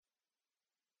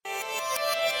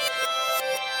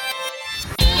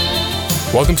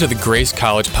Welcome to the Grace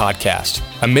College Podcast,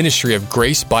 a ministry of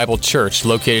Grace Bible Church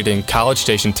located in College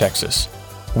Station, Texas.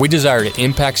 We desire to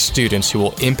impact students who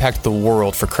will impact the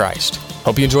world for Christ.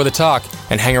 Hope you enjoy the talk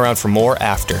and hang around for more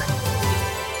after.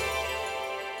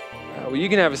 Well, you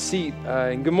can have a seat.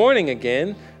 And good morning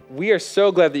again. We are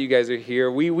so glad that you guys are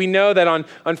here. We know that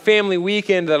on family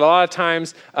weekend that a lot of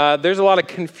times there's a lot of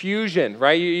confusion,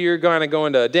 right? You're going to go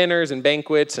into dinners and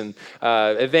banquets and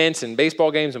events and baseball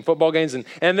games and football games.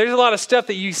 And there's a lot of stuff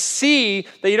that you see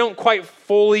that you don't quite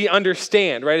fully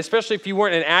understand, right? Especially if you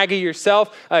weren't an Aggie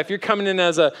yourself. If you're coming in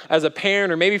as a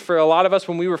parent, or maybe for a lot of us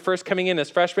when we were first coming in as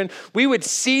freshmen, we would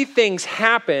see things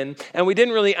happen and we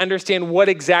didn't really understand what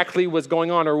exactly was going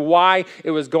on or why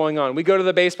it was going on. We go to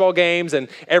the baseball games and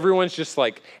everyone's just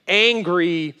like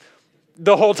angry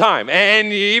the whole time. And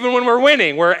even when we're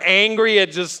winning, we're angry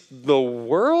at just the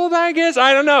world, I guess.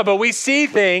 I don't know. But we see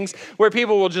things where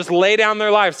people will just lay down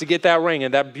their lives to get that ring,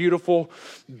 and that beautiful,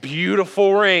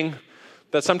 beautiful ring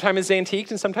that sometimes is antiqued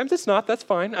and sometimes it's not. That's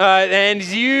fine. And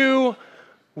you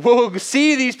will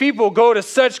see these people go to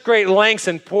such great lengths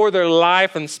and pour their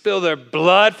life and spill their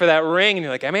blood for that ring. And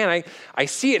you're like, man, I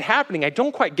see it happening. I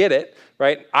don't quite get it,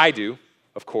 right? I do,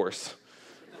 of course.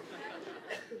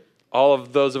 All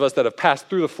of those of us that have passed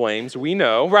through the flames, we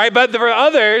know, right? But for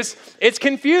others, it's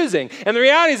confusing. And the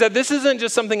reality is that this isn't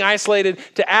just something isolated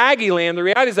to Aggie land. The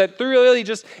reality is that through really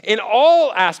just in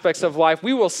all aspects of life,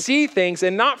 we will see things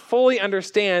and not fully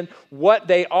understand what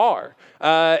they are.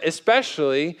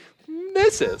 Especially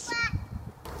this is.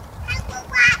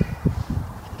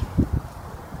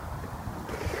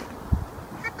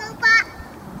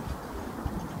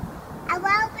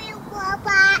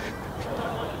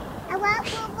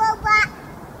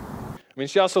 I mean,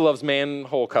 she also loves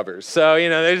manhole covers. So,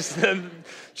 there's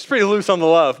she's pretty loose on the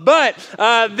love. But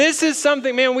this is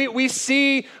something, man, we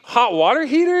see hot water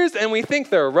heaters and we think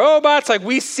they're robots. Like,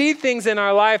 we see things in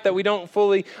our life that we don't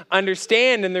fully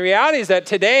understand. And the reality is that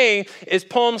today is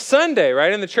Palm Sunday,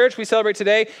 right? In the church, we celebrate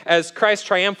today as Christ's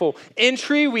triumphal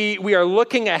entry. We are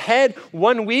looking ahead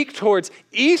 1 week towards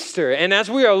Easter. And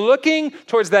as we are looking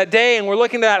towards that day and we're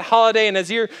looking to that holiday, and as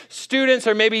your students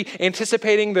are maybe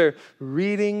anticipating their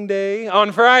reading day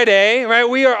on Friday, right?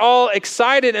 We are all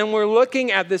excited and we're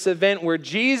looking at this event where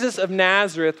Jesus of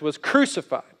Nazareth was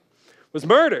crucified, was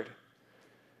murdered.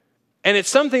 And it's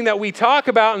something that we talk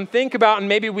about and think about and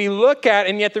maybe we look at,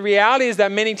 and yet the reality is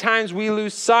that many times we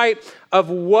lose sight of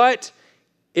what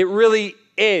it really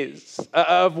is,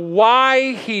 of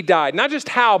why he died. Not just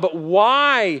how, but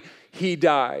why he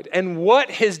died and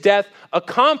what his death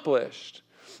accomplished.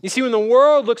 You see, when the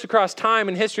world looks across time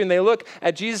and history and they look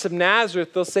at Jesus of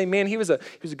Nazareth, they'll say, man, he was a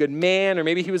good man, or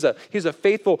maybe he was a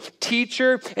faithful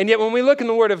teacher. And yet when we look in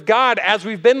the Word of God, as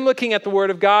we've been looking at the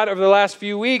Word of God over the last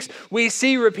few weeks, we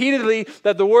see repeatedly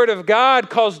that the Word of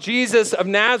God calls Jesus of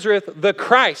Nazareth the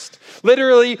Christ,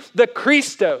 literally the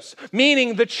Christos,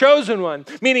 meaning the chosen one,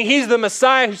 meaning he's the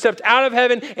Messiah who stepped out of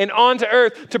heaven and onto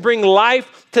earth to bring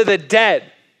life to the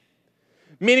dead.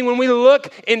 Meaning when we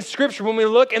look in Scripture, when we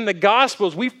look in the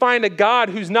Gospels, we find a God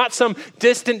who's not some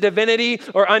distant divinity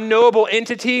or unknowable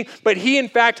entity, but he in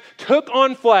fact took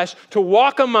on flesh to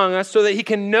walk among us so that he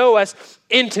can know us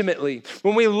intimately.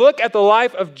 When we look at the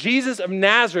life of Jesus of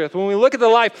Nazareth, when we look at the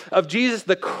life of Jesus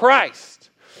the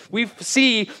Christ, we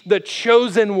see the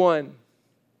chosen one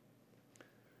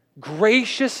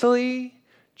graciously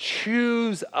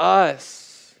choose us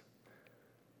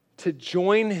to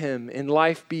join him in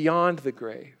life beyond the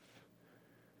grave.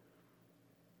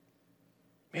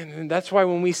 And that's why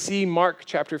when we see Mark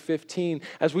chapter 15,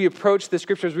 as we approach the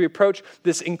scriptures, we approach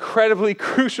this incredibly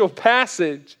crucial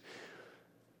passage,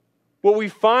 what we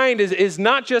find is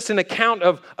not just an account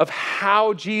of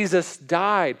how Jesus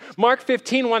died. Mark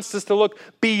 15 wants us to look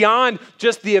beyond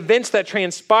just the events that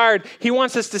transpired. He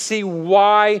wants us to see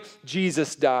why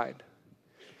Jesus died.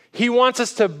 He wants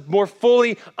us to more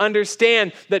fully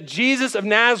understand that Jesus of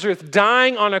Nazareth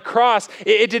dying on a cross,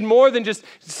 it did more than just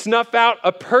snuff out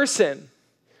a person.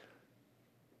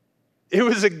 It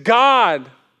was a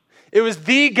God. It was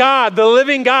the God, the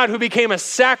living God, who became a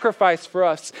sacrifice for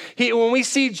us. When we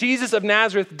see Jesus of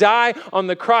Nazareth die on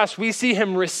the cross, we see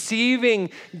him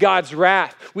receiving God's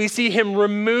wrath. We see him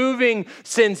removing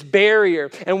sin's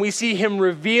barrier, and we see him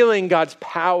revealing God's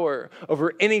power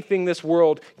over anything this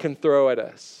world can throw at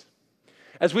us.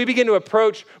 As we begin to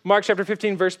approach Mark chapter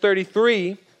 15, verse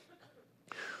 33,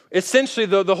 essentially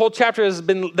the whole chapter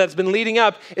that's been leading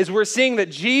up is we're seeing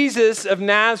that Jesus of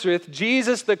Nazareth,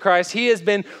 Jesus the Christ, he has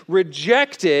been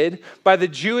rejected by the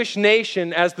Jewish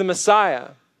nation as the Messiah.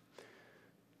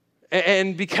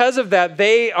 And because of that,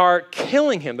 they are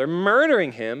killing him. They're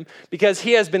murdering him because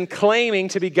he has been claiming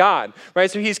to be God,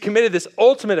 right? So he's committed this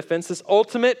ultimate offense, this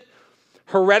ultimate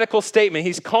heretical statement.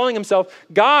 He's calling himself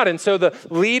God. And so the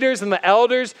leaders and the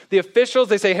elders, the officials,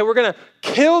 they say, hey, we're going to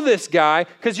kill this guy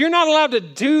because you're not allowed to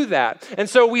do that. And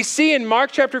so we see in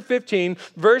Mark chapter 15,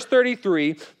 verse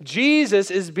 33,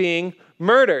 Jesus is being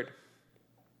murdered.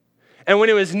 And when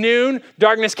it was noon,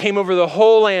 darkness came over the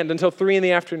whole land until 3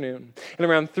 p.m. And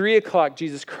around 3 o'clock,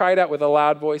 Jesus cried out with a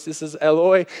loud voice. This is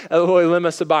Eloi, Eloi,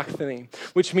 lema sabachthani,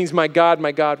 which means, my God,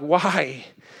 why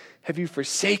have you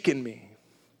forsaken me?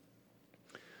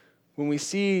 When we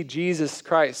see Jesus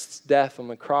Christ's death on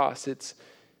the cross, it's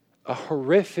a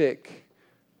horrific,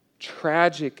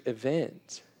 tragic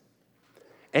event.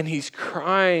 And he's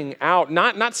crying out,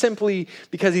 not simply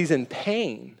because he's in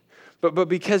pain, but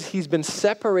because he's been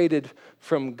separated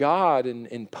from God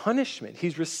in punishment.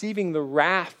 He's receiving the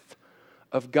wrath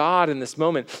of God in this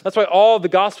moment. That's why all the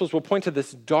Gospels will point to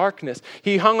this darkness.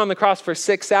 He hung on the cross for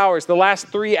 6 hours. The last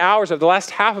 3 hours of the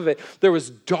last half of it, there was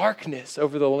darkness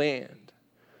over the land.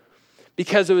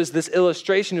 Because it was this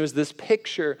illustration, it was this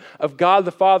picture of God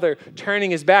the Father turning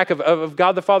his back, of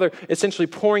God the Father essentially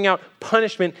pouring out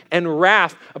punishment and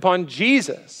wrath upon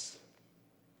Jesus.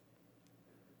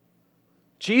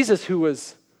 Jesus, who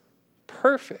was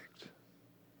perfect,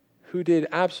 who did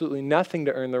absolutely nothing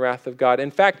to earn the wrath of God,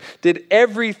 in fact, did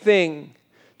everything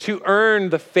to earn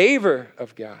the favor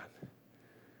of God,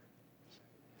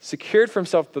 secured for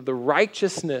himself the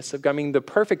righteousness of God, meaning the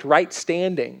perfect right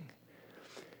standing.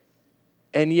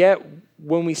 And yet,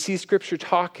 when we see Scripture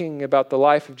talking about the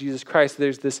life of Jesus Christ,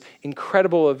 there's this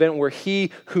incredible event where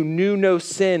he who knew no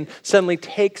sin suddenly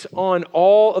takes on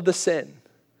all of the sin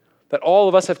that all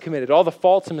of us have committed, all the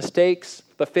faults and mistakes,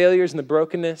 the failures and the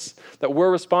brokenness that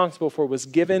we're responsible for was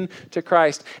given to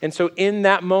Christ. And so in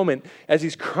that moment, as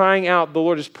he's crying out, the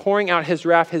Lord is pouring out his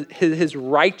wrath, his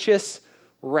righteous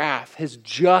wrath, his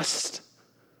just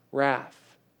wrath.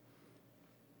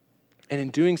 And in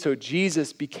doing so,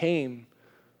 Jesus became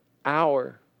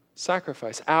our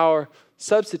sacrifice, our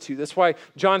substitute. That's why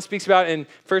John speaks about in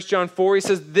 1 John 4, he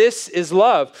says, this is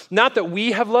love. Not that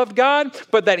we have loved God,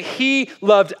 but that he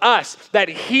loved us, that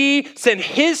he sent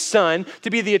his son to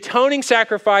be the atoning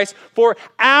sacrifice for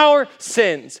our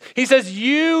sins. He says,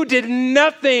 you did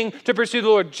nothing to pursue the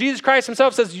Lord. Jesus Christ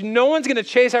himself says, no one's going to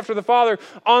chase after the Father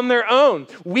on their own.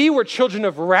 We were children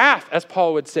of wrath, as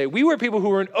Paul would say. We were people who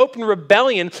were in open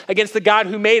rebellion against the God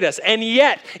who made us. And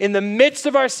yet, in the midst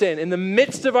of our sin, in the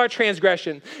midst of our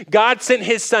transgression, God sent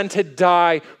his son to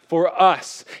die for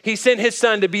us. He sent his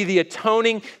son to be the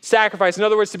atoning sacrifice. In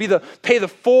other words, to pay the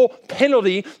full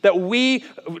penalty that we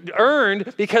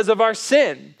earned because of our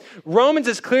sin. Romans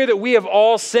is clear that we have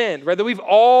all sinned, right? That we've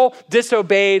all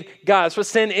disobeyed God. That's what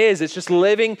sin is. It's just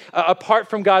living apart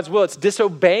from God's will. It's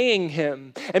disobeying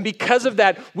him. And because of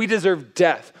that, we deserve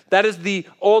death. That is the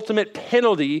ultimate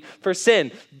penalty for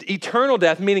sin. Eternal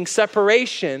death, meaning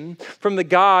separation from the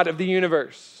God of the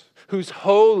universe, who's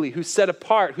holy, who's set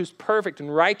apart, who's perfect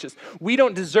and righteous. We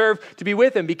don't deserve to be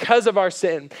with him because of our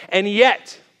sin. And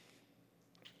yet,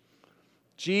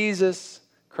 Jesus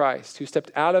Christ, who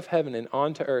stepped out of heaven and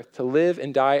onto earth to live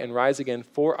and die and rise again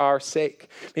for our sake,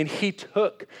 and he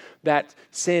took that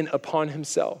sin upon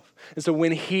himself. And so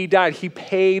when he died, he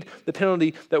paid the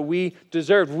penalty that we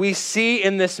deserved. We see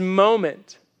in this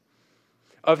moment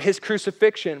of his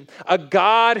crucifixion, a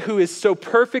God who is so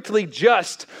perfectly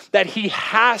just that he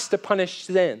has to punish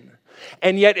sin,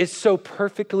 and yet is so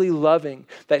perfectly loving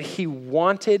that he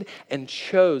wanted and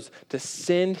chose to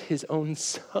send his own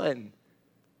son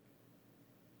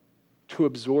to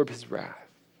absorb his wrath,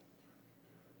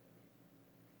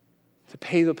 to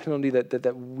pay the penalty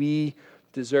that we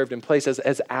deserved in place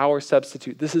as our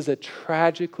substitute. This is a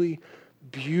tragically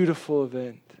beautiful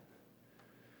event.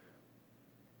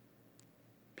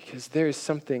 Because there is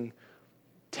something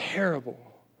terrible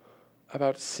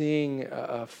about seeing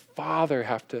a father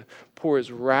have to pour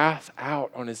his wrath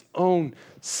out on his own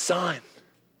son.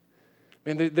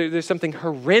 Man, there's something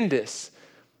horrendous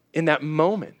in that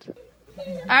moment.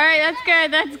 All right,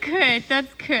 that's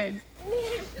good.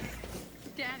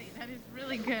 Daddy, that is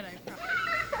really good, I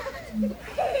promise.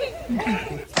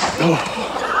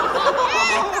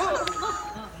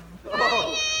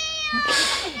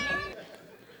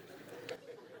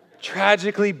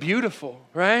 Tragically beautiful,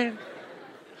 right?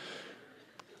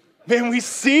 Man, we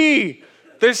see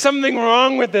there's something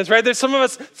wrong with this, right? There's some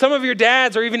of your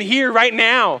dads are even here right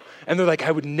now, and they're like,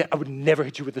 I would never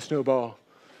hit you with a snowball.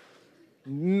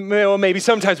 Well, maybe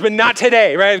sometimes, but not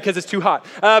today, right? Because it's too hot.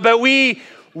 But we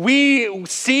we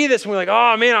see this and we're like,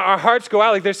 oh man, our hearts go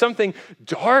out. Like there's something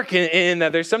dark in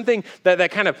that. There's something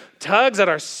that kind of tugs at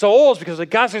our souls because like,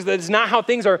 gosh, that's not how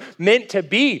things are meant to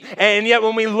be. And yet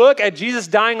when we look at Jesus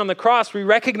dying on the cross, we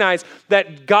recognize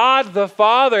that God the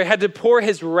Father had to pour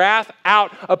his wrath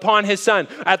out upon his Son.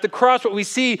 At the cross, what we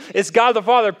see is God the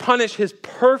Father punish his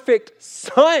perfect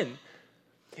Son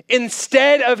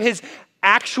instead of his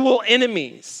actual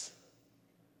enemies.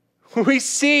 We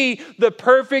see the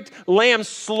perfect lamb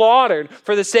slaughtered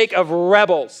for the sake of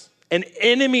rebels and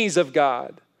enemies of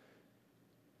God.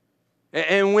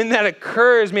 And when that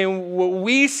occurs, man, what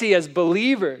we see as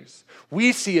believers,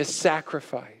 we see a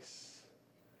sacrifice.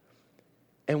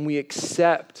 And we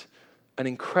accept an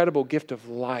incredible gift of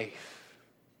life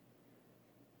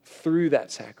through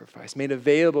that sacrifice, made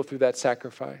available through that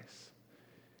sacrifice.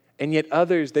 And yet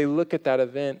others, they look at that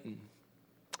event and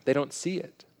they don't see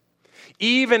it.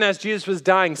 Even as Jesus was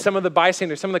dying, some of the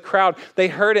bystanders, some of the crowd, they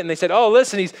heard it and they said, oh,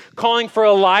 listen, he's calling for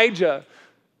Elijah.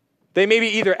 They maybe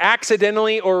either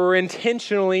accidentally or were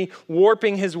intentionally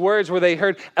warping his words where they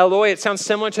heard Eloi. It sounds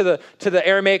similar to the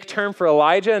Aramaic term for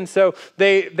Elijah. And so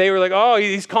they were like, oh,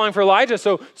 he's calling for Elijah.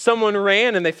 So someone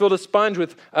ran and they filled a sponge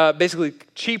with basically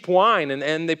cheap wine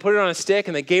and they put it on a stick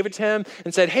and they gave it to him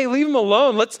and said, hey, leave him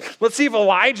alone. Let's see if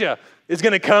Elijah is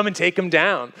going to come and take him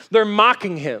down. They're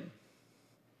mocking him.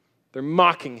 They're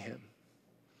mocking him.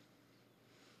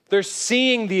 They're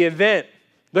seeing the event.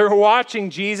 They're watching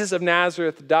Jesus of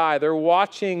Nazareth die. They're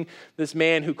watching this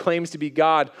man who claims to be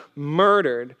God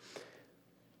murdered,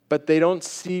 but they don't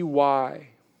see why.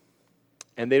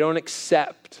 And they don't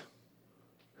accept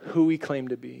who he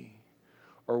claimed to be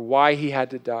or why he had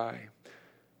to die.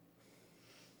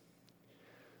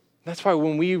 That's why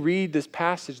when we read this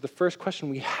passage, the first question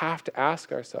we have to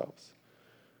ask ourselves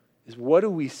is, what do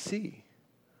we see?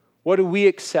 What do we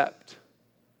accept?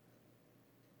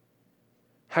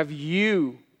 Have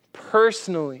you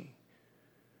personally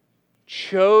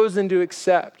chosen to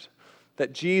accept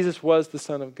that Jesus was the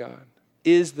Son of God,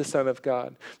 is the Son of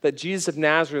God, that Jesus of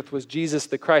Nazareth was Jesus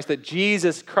the Christ, that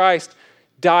Jesus Christ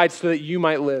died so that you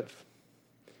might live?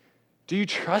 Do you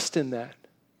trust in that?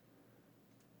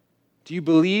 Do you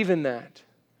believe in that?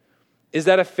 Is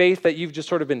that a faith that you've just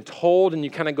sort of been told and you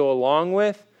kind of go along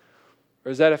with?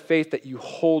 Or is that a faith that you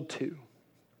hold to,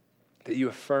 that you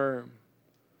affirm,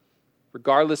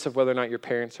 regardless of whether or not your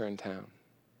parents are in town?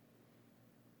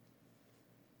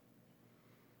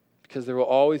 Because there will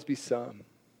always be some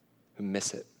who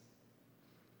miss it.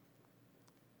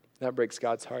 That breaks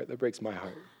God's heart. That breaks my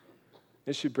heart.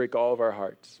 It should break all of our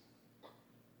hearts.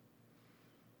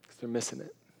 Because they're missing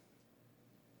it.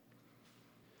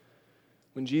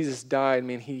 When Jesus died,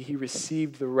 man, he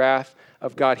received the wrath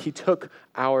of God. He took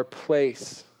our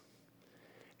place.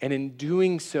 And in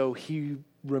doing so, he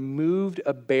removed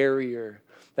a barrier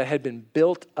that had been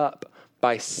built up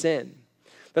by sin.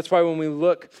 That's why when we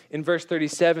look in verse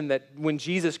 37, that when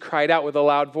Jesus cried out with a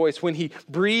loud voice, when he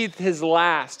breathed his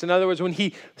last, in other words, when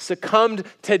he succumbed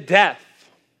to death,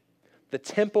 the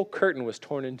temple curtain was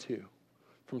torn in two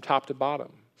from top to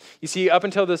bottom. You see, up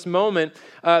until this moment,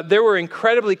 there were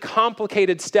incredibly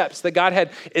complicated steps that God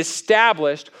had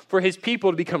established for his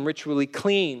people to become ritually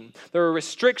clean. There were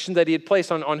restrictions that he had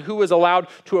placed on who was allowed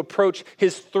to approach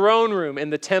his throne room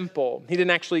in the temple. He didn't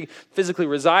actually physically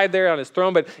reside there on his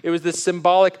throne, but it was this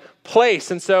symbolic place.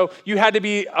 And so you had to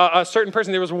be a certain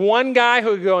person. There was one guy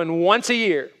who would go in once a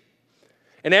year,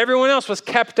 and everyone else was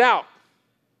kept out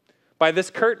by this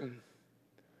curtain.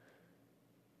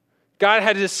 God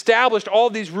had established all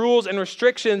these rules and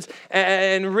restrictions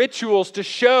and rituals to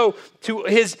show to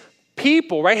his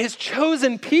people, right? His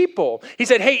chosen people. He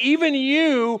said, hey, even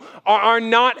you are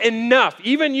not enough.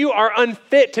 Even you are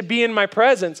unfit to be in my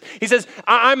presence. He says,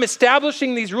 I'm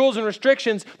establishing these rules and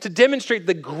restrictions to demonstrate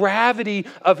the gravity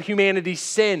of humanity's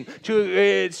sin,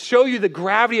 to show you the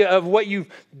gravity of what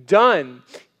you've done.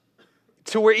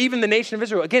 To where even the nation of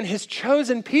Israel, again, his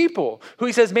chosen people, who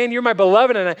he says, man, you're my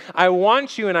beloved, and I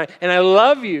want you, and I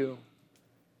love you.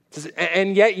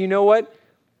 And yet, you know what?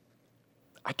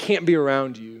 I can't be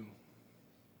around you.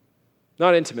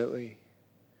 Not intimately.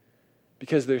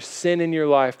 Because there's sin in your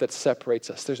life that separates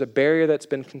us. There's a barrier that's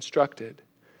been constructed.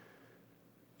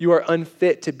 You are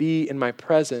unfit to be in my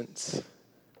presence.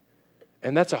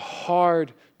 And that's a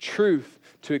hard truth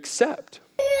to accept.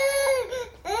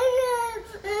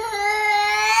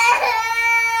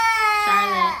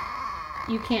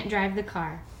 You can't drive the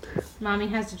car. Mommy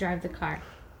has to drive the car.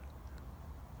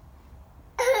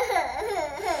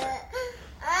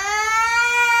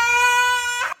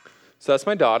 So that's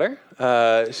my daughter.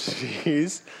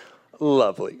 She's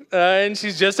lovely. And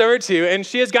she's just over 2. And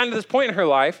she has gotten to this point in her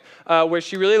life where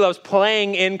she really loves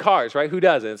playing in cars, right? Who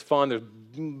doesn't? It's fun. There's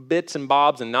bits and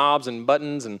bobs and knobs and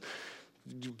buttons and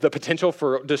the potential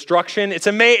for destruction. It's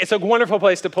a wonderful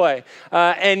place to play.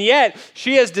 And yet,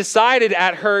 she has decided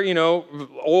at her,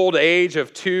 old age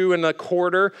of 2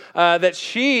 1/4, that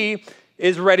she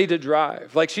is ready to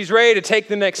drive. Like, she's ready to take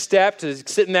the next step, to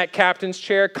sit in that captain's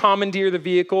chair, commandeer the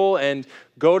vehicle, and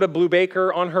go to Blue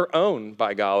Baker on her own,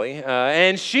 by golly.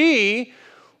 And she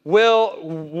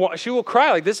will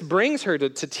cry. Like, this brings her to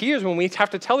tears when we have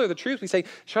to tell her the truth. We say,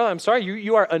 Charlotte, I'm sorry,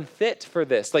 you are unfit for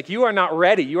this. Like, you are not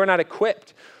ready. You are not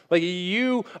equipped. Like,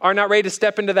 you are not ready to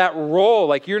step into that role.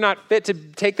 Like, you're not fit to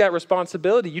take that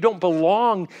responsibility. You don't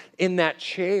belong in that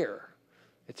chair.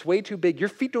 It's way too big. Your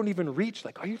feet don't even reach.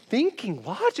 Like, are you thinking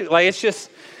logically? Like, it's just,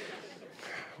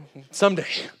 someday.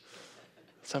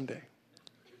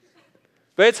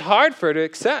 But it's hard for her to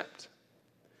accept.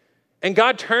 And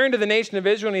God turned to the nation of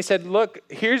Israel and he said, look,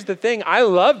 here's the thing. I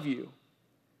love you.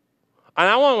 And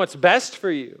I want what's best for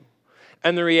you.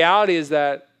 And the reality is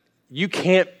that you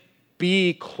can't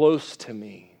be close to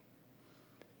me.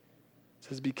 It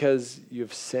says, because you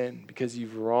have sinned, because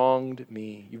you've wronged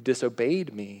me, you've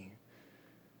disobeyed me.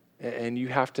 And you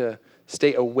have to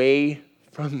stay away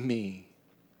from me.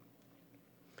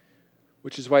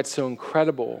 Which is why it's so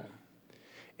incredible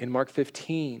in Mark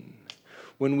 15,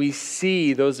 when we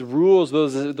see those rules,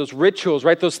 those rituals,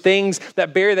 right? Those things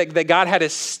that God had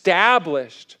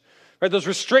established, right? Those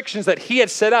restrictions that he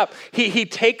had set up. He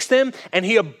takes them and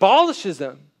he abolishes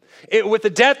them. With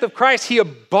the death of Christ, he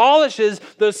abolishes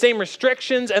those same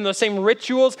restrictions and those same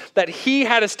rituals that he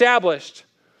had established,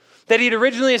 that he'd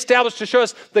originally established to show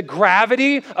us the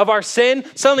gravity of our sin.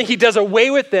 Suddenly he does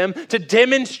away with them to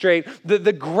demonstrate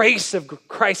the grace of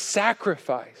Christ's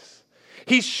sacrifice.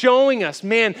 He's showing us,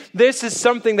 man, this is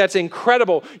something that's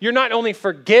incredible. You're not only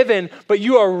forgiven, but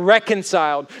you are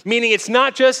reconciled. Meaning it's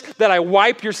not just that I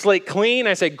wipe your slate clean.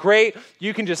 I say, great,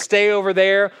 you can just stay over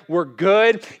there. We're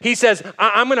good. He says,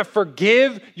 I'm going to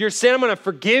forgive your sin. I'm going to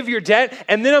forgive your debt.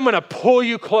 And then I'm going to pull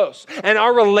you close. And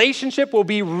our relationship will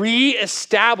be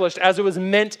reestablished as it was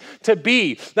meant to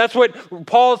be. That's what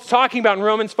Paul's talking about in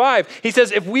Romans 5. He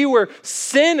says, if we were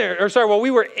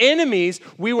we were enemies,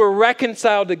 we were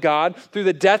reconciled to God through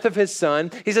the death of his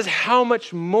son. He says, how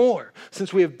much more,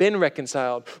 since we have been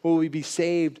reconciled, will we be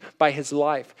saved by his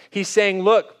life? He's saying,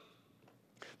 look,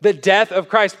 the death of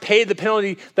Christ paid the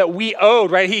penalty that we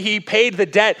owed, right? He paid the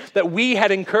debt that we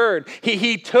had incurred.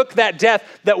 He took that death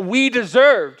that we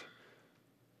deserved.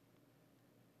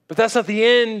 But that's not the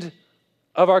end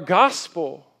of our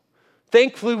gospel.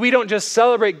 Thankfully, we don't just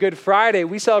celebrate Good Friday,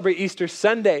 we celebrate Easter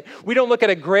Sunday. We don't look at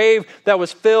a grave that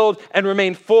was filled and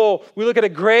remained full. We look at a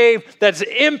grave that's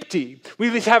empty.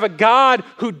 We have a God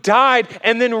who died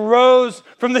and then rose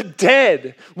from the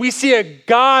dead. We see a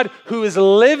God who is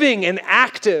living and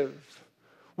active.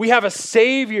 We have a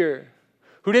Savior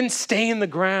who didn't stay in the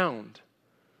ground,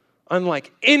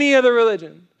 unlike any other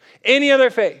religion, any other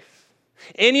faith,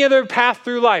 any other path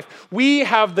through life. We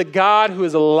have the God who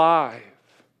is alive.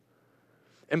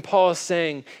 And Paul is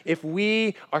saying, if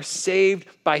we are saved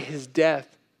by his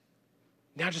death,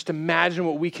 now just imagine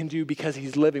what we can do because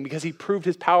he's living, because he proved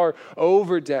his power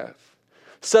over death.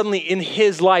 Suddenly in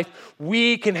his life,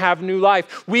 we can have new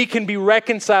life. We can be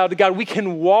reconciled to God. We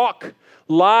can walk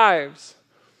lives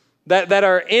that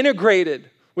are integrated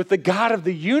with the God of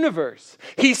the universe.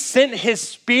 He sent his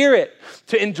Spirit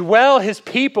to indwell his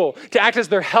people, to act as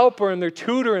their helper and their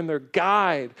tutor and their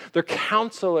guide, their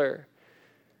counselor.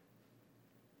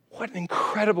 What an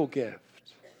incredible gift.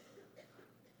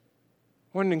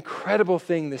 What an incredible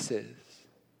thing this is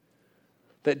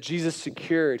that Jesus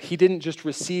secured. He didn't just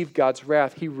receive God's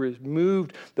wrath. He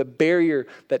removed the barrier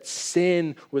that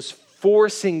sin was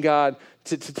forcing God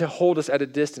to hold us at a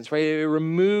distance, right? It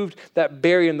removed that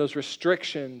barrier and those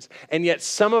restrictions. And yet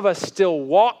some of us still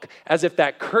walk as if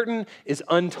that curtain is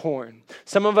untorn.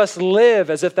 Some of us live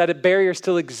as if that barrier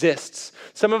still exists.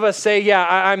 Some of us say, yeah,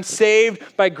 I'm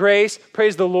saved by grace,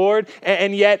 praise the Lord,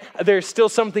 and yet there's still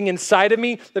something inside of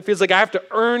me that feels like I have to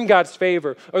earn God's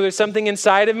favor. Or there's something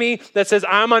inside of me that says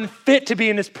I'm unfit to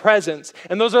be in his presence.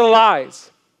 And those are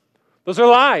lies. Those are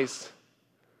lies.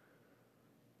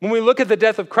 When we look at the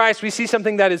death of Christ, we see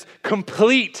something that is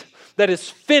complete, that is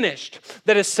finished,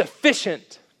 that is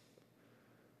sufficient.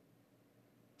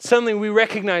 Suddenly we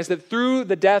recognize that through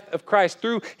the death of Christ,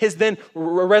 through his then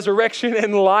resurrection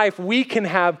and life, we can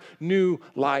have new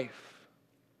life.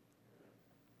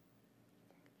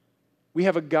 We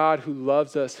have a God who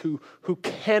loves us, who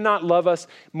cannot love us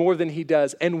more than he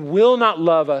does, and will not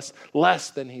love us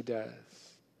less than he does.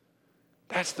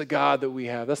 That's the God that we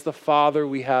have. That's the Father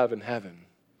we have in heaven.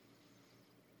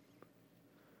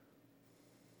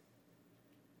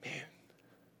 Man.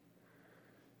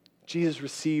 Jesus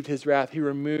received his wrath. He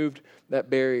removed that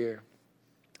barrier.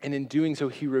 And in doing so,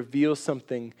 he reveals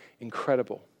something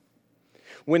incredible.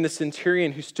 When the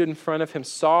centurion who stood in front of him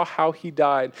saw how he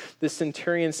died, the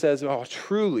centurion says, oh,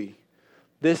 truly,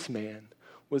 this man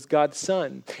was God's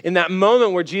son. In that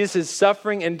moment where Jesus is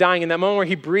suffering and dying, in that moment where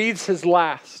he breathes his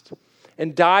last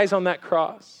and dies on that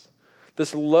cross,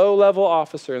 this low-level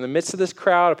officer in the midst of this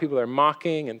crowd of people that are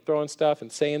mocking and throwing stuff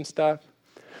and saying stuff,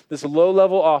 this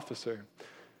low-level officer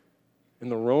in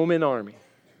the Roman army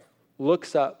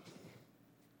looks up,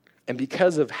 and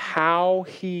because of how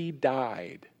he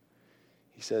died,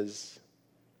 he says,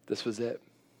 this was it.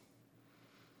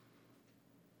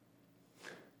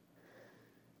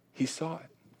 He saw it,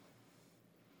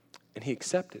 and he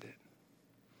accepted it.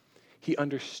 He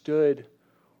understood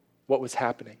what was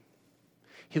happening.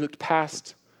 He looked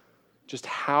past just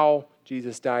how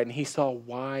Jesus died, and he saw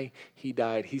why he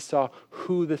died. He saw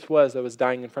who this was that was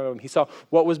dying in front of him. He saw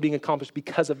what was being accomplished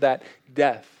because of that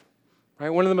death. Right?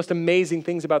 One of the most amazing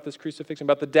things about this crucifixion,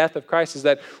 about the death of Christ, is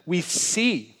that we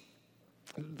see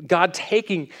God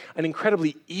taking an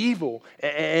incredibly evil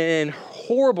and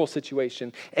horrible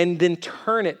situation and then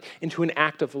turn it into an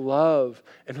act of love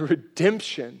and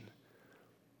redemption.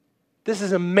 This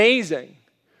is amazing,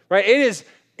 right? It is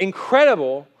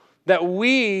incredible that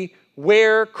we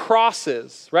wear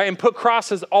crosses, right? And put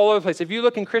crosses all over the place. If you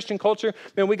look in Christian culture,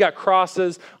 man, we got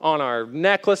crosses on our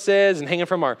necklaces and hanging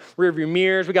from our rearview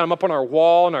mirrors. We got them up on our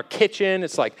wall in our kitchen.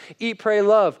 It's like eat, pray,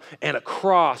 love, and a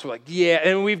cross. We're like, yeah.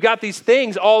 And we've got these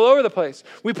things all over the place.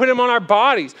 We put them on our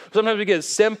bodies. Sometimes we get it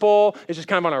simple. It's just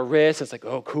kind of on our wrist. It's like,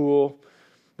 oh, cool.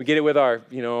 We get it with our,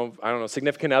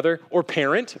 significant other or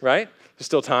parent, right? There's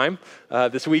still time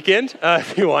this weekend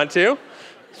if you want to.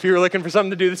 If you were looking for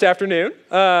something to do this afternoon,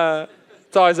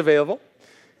 it's always available.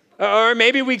 Or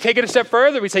maybe we take it a step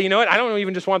further. We say, you know what? I don't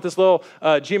even just want this little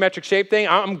geometric shape thing.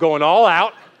 I'm going all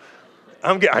out.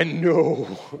 I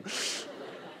know.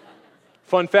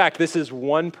 Fun fact, this is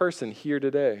one person here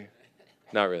today.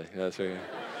 Not really. No, that's right.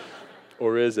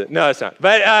 Or is it? No, it's not.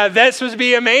 But this would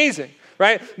be amazing.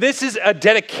 Right? This is a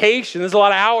dedication. There's a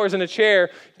lot of hours in a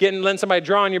chair letting somebody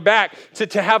draw on your back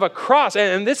to have a cross.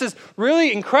 And this is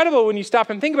really incredible when you stop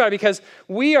and think about it, because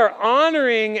we are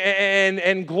honoring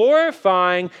and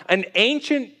glorifying an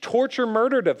ancient torture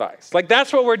murder device. Like,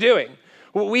 that's what we're doing.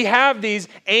 We have these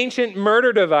ancient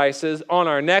murder devices on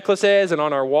our necklaces and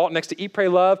on our wall next to Eat, Pray,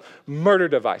 Love, murder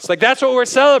device. Like, that's what we're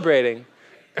celebrating.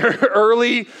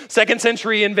 Early 2nd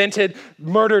century invented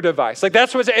murder device. Like,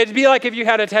 that's what it'd be like if you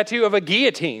had a tattoo of a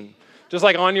guillotine just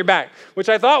like on your back, which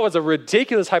I thought was a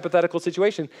ridiculous hypothetical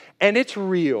situation. And it's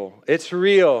real. It's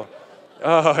real.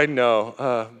 Oh, I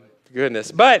know.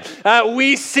 Goodness. But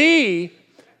we see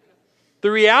the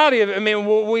reality of it. I mean,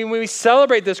 when we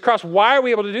celebrate this cross, why are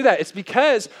we able to do that? It's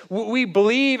because we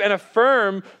believe and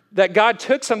affirm that God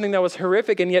took something that was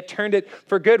horrific and yet turned it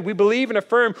for good. We believe and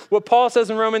affirm what Paul says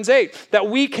in Romans 8, that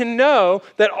we can know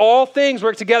that all things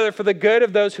work together for the good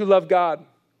of those who love God,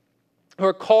 who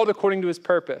are called according to his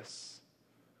purpose.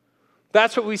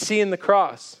 That's what we see in the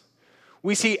cross.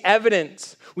 We see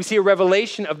evidence. We see a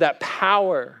revelation of that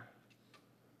power.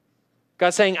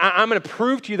 God's saying, I'm going to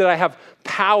prove to you that I have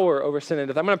power over sin and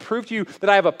death. I'm going to prove to you that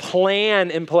I have a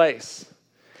plan in place.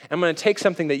 I'm going to take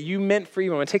something that you meant for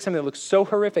evil. I'm going to take something that looks so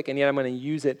horrific, and yet I'm going to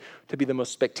use it to be the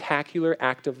most spectacular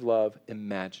act of love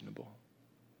imaginable.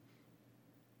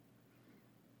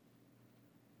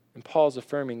 And Paul's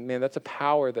affirming, man, that's a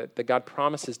power that God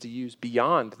promises to use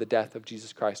beyond the death of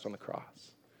Jesus Christ on the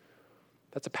cross.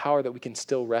 That's a power that we can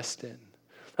still rest in.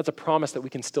 That's a promise that we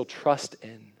can still trust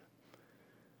in.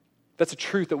 That's a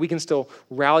truth that we can still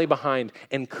rally behind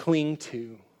and cling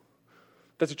to.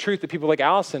 That's a truth that people like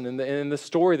Allison in the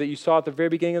story that you saw at the very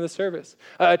beginning of the service,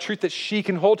 a truth that she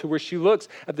can hold to, where she looks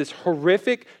at this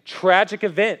horrific, tragic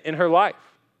event in her life,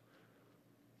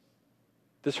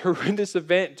 this horrendous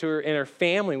event to her in her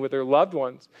family with her loved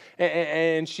ones,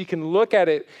 and she can look at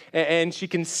it and she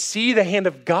can see the hand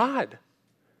of God,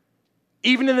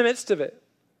 even in the midst of it.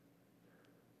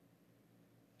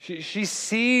 She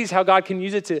sees how God can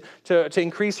use it to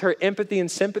increase her empathy and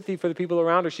sympathy for the people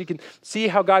around her. She can see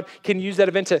how God can use that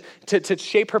event to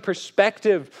shape her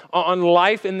perspective on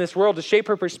life in this world, to shape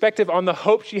her perspective on the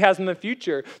hope she has in the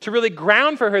future, to really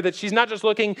ground for her that she's not just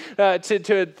looking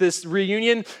to this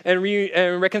reunion and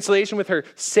reconciliation with her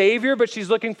Savior, but she's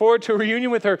looking forward to a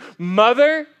reunion with her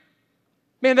mother.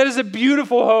 Man, that is a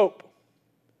beautiful hope.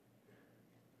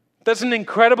 That's an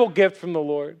incredible gift from the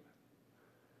Lord.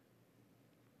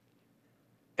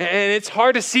 And it's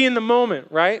hard to see in the moment,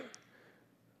 right?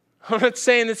 I'm not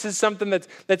saying this is something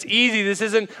that's easy. This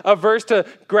isn't a verse to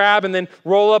grab and then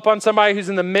roll up on somebody who's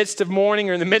in the midst of mourning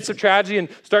or in the midst of tragedy and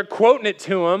start quoting it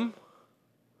to them.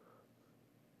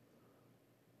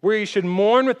 Where you should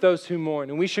mourn with those who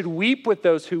mourn and we should weep with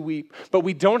those who weep. But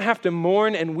we don't have to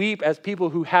mourn and weep as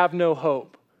people who have no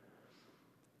hope.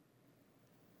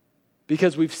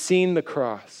 Because we've seen the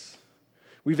cross.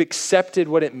 We've accepted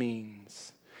what it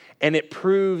means. And it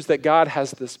proves that God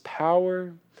has this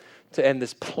power to end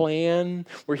this plan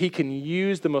where he can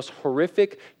use the most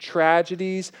horrific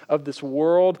tragedies of this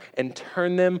world and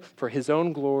turn them for his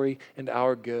own glory and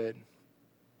our good.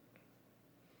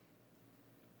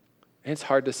 And it's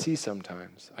hard to see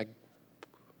sometimes.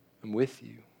 I'm with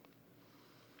you.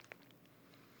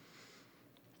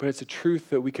 But it's a truth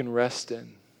that we can rest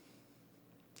in.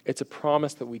 It's a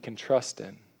promise that we can trust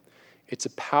in. It's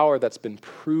a power that's been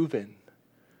proven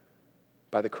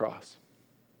by the cross.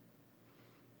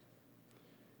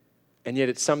 And yet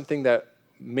it's something that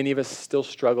many of us still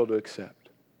struggle to accept.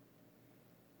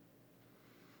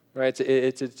 Right?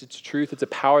 It's a truth. It's a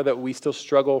power that we still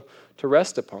struggle to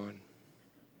rest upon.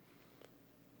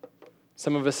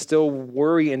 Some of us still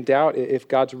worry and doubt if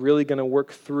God's really going to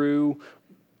work through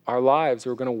our lives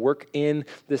or going to work in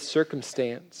this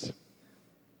circumstance.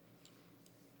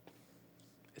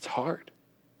 It's hard.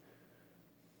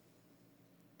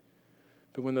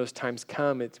 But when those times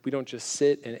come, we don't just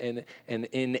sit and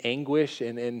in anguish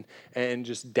and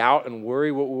just doubt and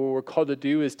worry. What we're called to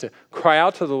do is to cry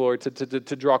out to the Lord,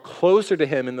 to draw closer to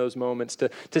him in those moments,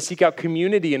 to seek out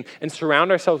community and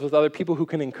surround ourselves with other people who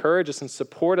can encourage us and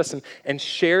support us and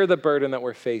share the burden that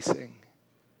we're facing.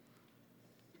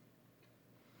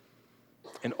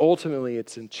 And ultimately,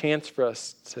 it's a chance for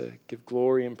us to give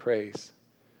glory and praise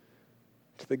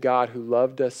to the God who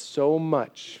loved us so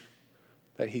much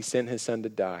that he sent his son to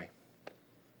die.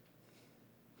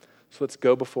 So let's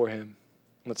go before him.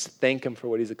 Let's thank him for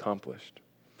what he's accomplished.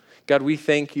 God, we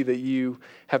thank you that you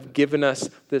have given us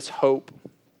this hope,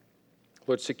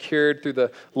 Lord, secured through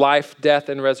the life, death,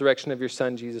 and resurrection of your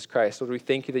son, Jesus Christ. Lord, we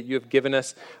thank you that you have given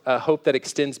us a hope that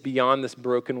extends beyond this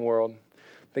broken world.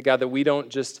 That, God, that we don't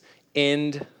just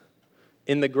end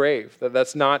in the grave. That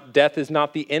death is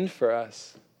not the end for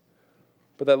us.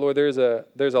 But that, Lord, there's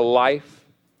a life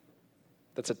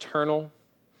that's eternal.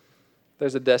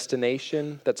 There's a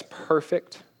destination that's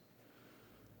perfect.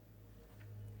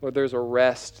 Lord, there's a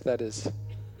rest that is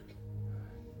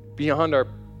beyond our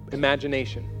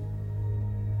imagination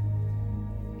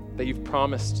that you've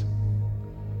promised.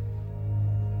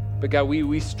 But God,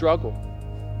 we struggle.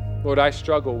 Lord, I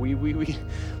struggle.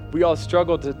 We all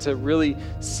struggle to really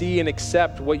see and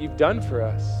accept what you've done for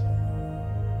us.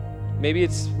 Maybe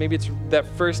it's that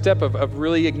first step of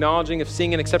really acknowledging, of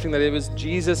seeing and accepting that it was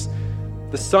Jesus,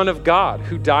 the Son of God,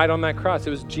 who died on that cross. It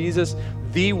was Jesus,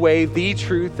 the way, the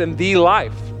truth, and the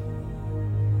life.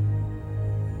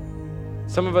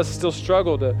 Some of us still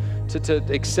struggle to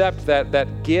accept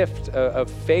that gift of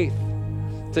faith,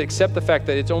 to accept the fact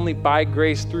that it's only by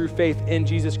grace through faith in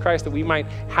Jesus Christ that we might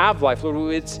have life.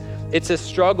 Lord, it's a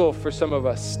struggle for some of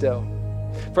us still.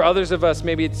 For others of us,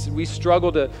 maybe we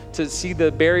struggle to see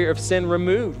the barrier of sin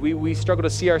removed. We struggle to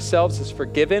see ourselves as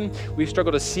forgiven. We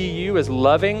struggle to see you as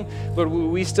loving. Lord,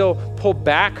 we still pull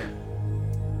back,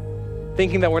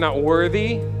 thinking that we're not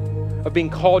worthy of being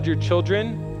called your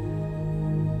children.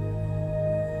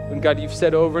 When God, you've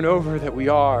said over and over that we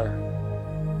are.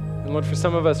 And Lord, for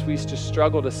some of us, we just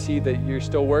struggle to see that you're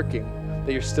still working,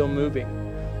 that you're still moving.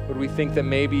 Lord, we think that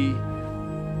maybe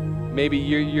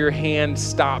your hand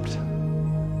stopped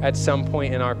at some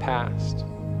point in our past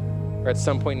or at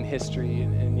some point in history.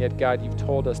 And yet, God, you've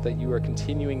told us that you are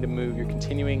continuing to move. You're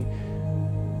continuing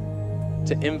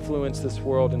to influence this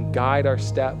world and guide our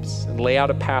steps and lay out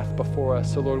a path before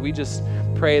us. So, Lord, we just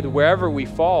pray that wherever we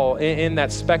fall in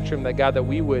that spectrum, that, God, that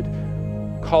we would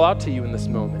call out to you in this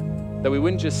moment, that we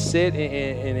wouldn't just sit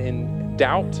in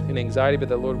doubt and anxiety, but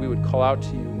that, Lord, we would call out to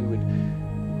you and we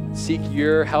would seek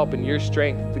your help and your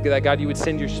strength, that, God, you would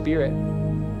send your Spirit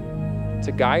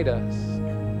to guide us,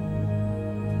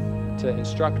 to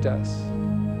instruct us.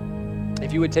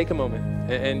 If you would take a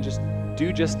moment and just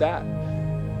do just that.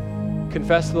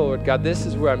 Confess to the Lord, God, this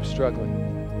is where I'm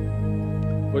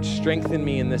struggling. Lord, strengthen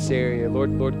me in this area.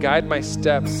 Lord, guide my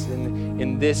steps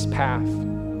in this path.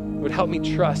 Lord, help me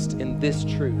trust in this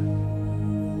truth.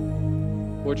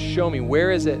 Lord, show me, where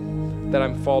is it that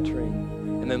I'm faltering?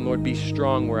 And then, Lord, be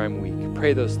strong where I'm weak.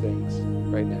 Pray those things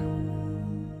right now.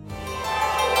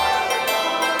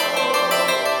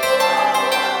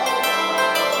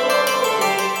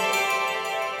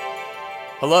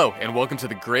 Hello, and welcome to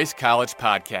the Grace College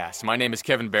Podcast. My name is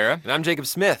Kevin Barra. And I'm Jacob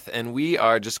Smith, and we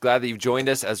are just glad that you've joined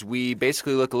us as we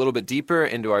basically look a little bit deeper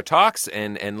into our talks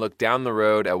and look down the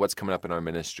road at what's coming up in our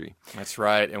ministry. That's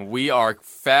right, and we are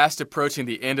fast approaching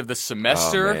the end of the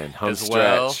semester as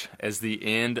well as the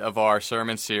end of our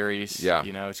sermon series. Yeah.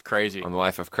 You know, it's crazy. On the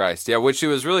life of Christ. Yeah, which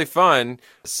was really fun.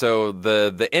 So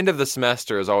the end of the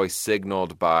semester is always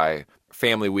signaled by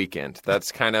family weekend.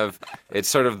 That's kind of, it's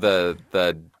sort of the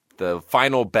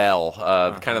final bell,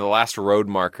 kind of the last road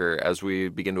marker as we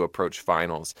begin to approach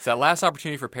finals. It's that last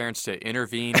opportunity for parents to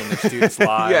intervene in their students'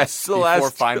 lives yes, before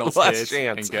finals hit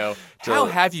chance. And go, how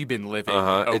have you been living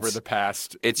over the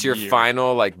past It's your year?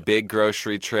 final big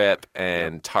grocery trip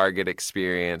and Target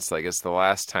experience. It's the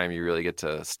last time you really get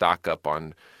to stock up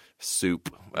on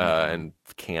soup and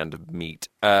canned meat.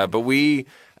 But we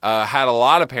had a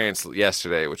lot of parents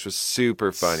yesterday, which was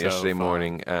super fun. So yesterday fun.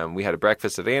 morning, we had a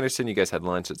breakfast at Anderson. You guys had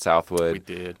lunch at Southwood. We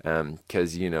did.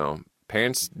 Because,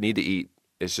 parents need to eat.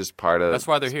 It's just part of... That's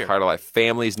why they're here. Part of life.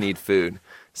 Families need food.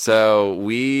 So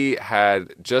we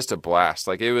had just a blast.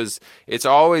 It's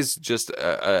always just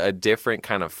a different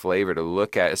kind of flavor to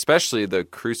look at, especially the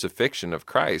crucifixion of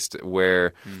Christ,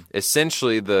 where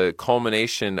essentially the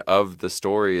culmination of the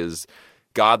story is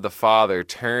God the Father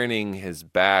turning his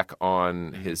back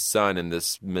on his son in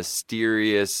this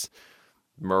mysterious,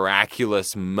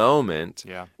 miraculous moment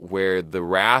where the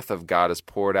wrath of God is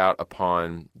poured out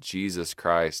upon Jesus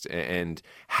Christ, and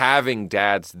having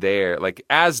dads there,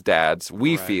 as dads,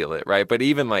 we feel it, right? But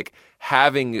even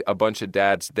having a bunch of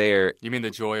dads there. You mean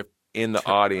the joy of in the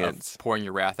audience, pouring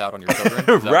your wrath out on your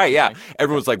children? Right, yeah.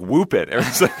 Everyone's whooping.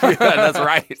 Everyone's yeah, that's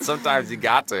right. Sometimes you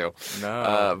got to.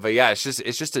 No. But yeah, it's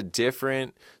just a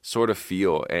different sort of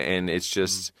feel. And it's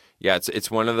just,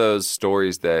 it's one of those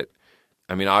stories that,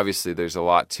 obviously there's a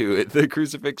lot to it, the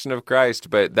crucifixion of Christ,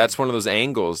 but that's one of those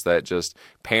angles that just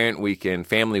parent weekend,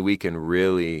 family weekend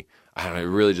really, it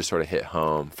really just sort of hit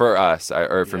home for us,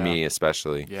 or for me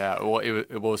especially. Yeah, well,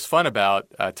 what was fun about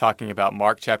talking about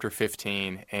Mark chapter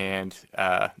 15 and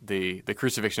the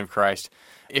crucifixion of Christ,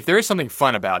 if there is something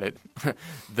fun about it,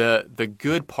 the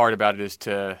good part about it is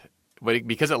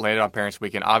because it landed on Parents'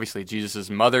 Weekend, obviously Jesus'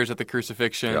 mother's at the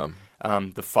crucifixion.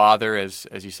 The father, as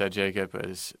you said, Jacob,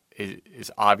 is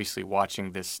obviously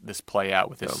watching this play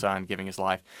out with his son giving his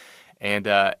life. And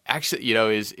actually,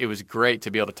 it was great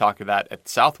to be able to talk to that at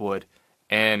Southwood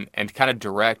and kind of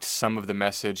direct some of the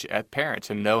message at parents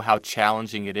and know how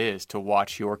challenging it is to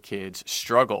watch your kids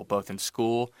struggle both in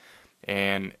school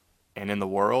and in the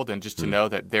world, and just to know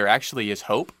that there actually is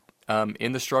hope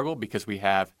in the struggle because we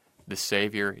have the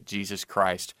Savior, Jesus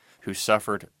Christ, who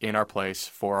suffered in our place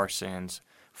for our sins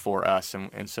for us.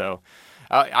 And so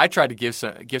I tried to give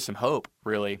some hope,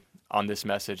 really, on this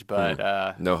message,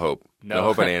 but no hope. No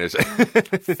hope on Anderson.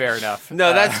 Fair enough.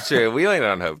 No, that's true. We landed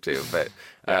on hope too, but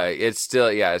it's still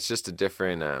it's just a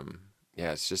different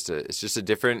it's just a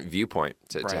different viewpoint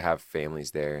to have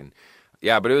families there. And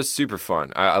but it was super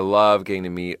fun. I love getting to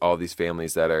meet all these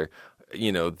families that are,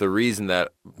 the reason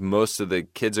that most of the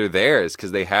kids are there is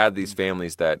because they had these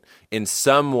families that in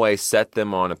some way set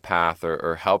them on a path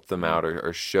or helped them out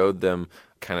or showed them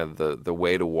kind of the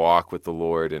way to walk with the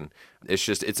Lord. And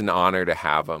it's an honor to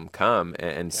have them come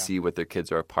and see what their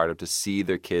kids are a part of, to see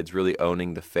their kids really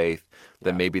owning the faith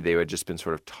that maybe they had just been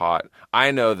sort of taught.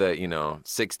 I know that,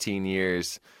 16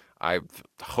 years, I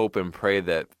hope and pray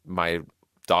that my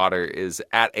daughter is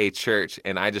at a church,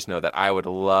 and I just know that I would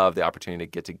love the opportunity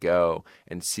to get to go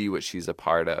and see what she's a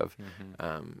part of.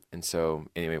 And so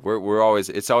anyway,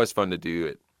 it's always fun to do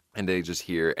it. And they just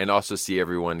hear and also see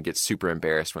everyone get super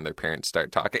embarrassed when their parents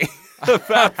start talking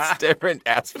about different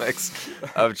aspects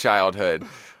of childhood.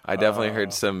 I definitely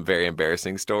heard some very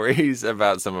embarrassing stories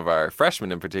about some of our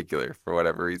freshmen in particular, for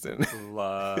whatever reason.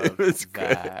 Love It was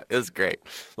that. It was great.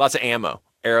 Lots of ammo,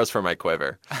 arrows for my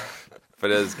quiver. But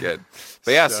it was good.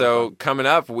 But so coming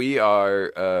up, we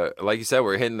are, like you said,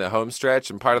 we're hitting the home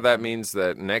stretch. And part of that means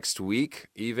that next week,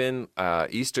 even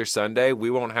Easter Sunday,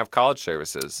 we won't have college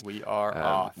services. We are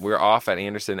off. We're off at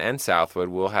Anderson and Southwood.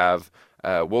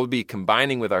 We'll be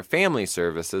combining with our family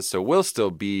services. So we'll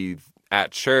still be at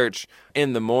church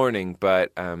in the morning,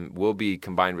 but we'll be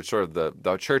combined with sort of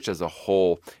the church as a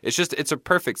whole. It's a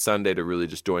perfect Sunday to really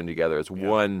just join together as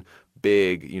one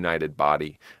big united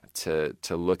body. To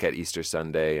look at Easter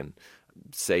Sunday and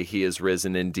say he is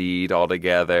risen indeed all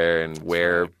together and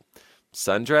wear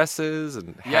sundresses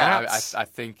and hats. Yeah, I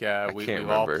think we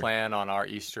all plan on our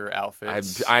Easter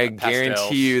outfits. I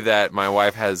guarantee you that my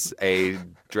wife has a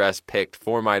dress picked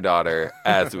for my daughter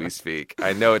as we speak.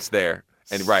 I know it's there.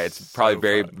 And it's probably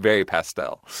very, very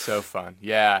pastel. So fun.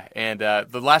 Yeah. And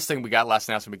the last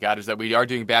announcement we got is that we are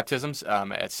doing baptisms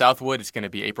at Southwood. It's going to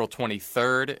be April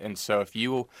 23rd. And so if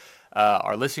you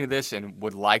are listening to this and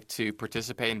would like to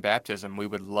participate in baptism, we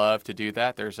would love to do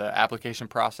that. There's an application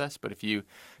process, but if you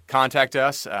contact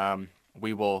us,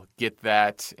 we will get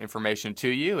that information to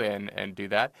you and do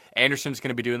that. Anderson's going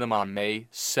to be doing them on May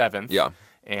 7th. Yeah.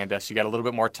 And so you got a little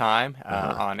bit more time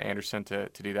on Anderson to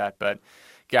do that. But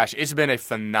gosh, it's been a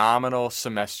phenomenal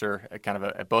semester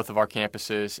at both of our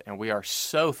campuses, and we are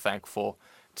so thankful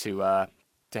to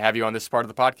have you on this part of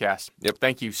the podcast. Yep.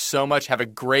 Thank you so much. Have a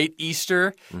great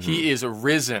Easter. He is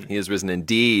risen. He is risen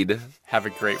indeed. Have a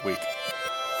great week.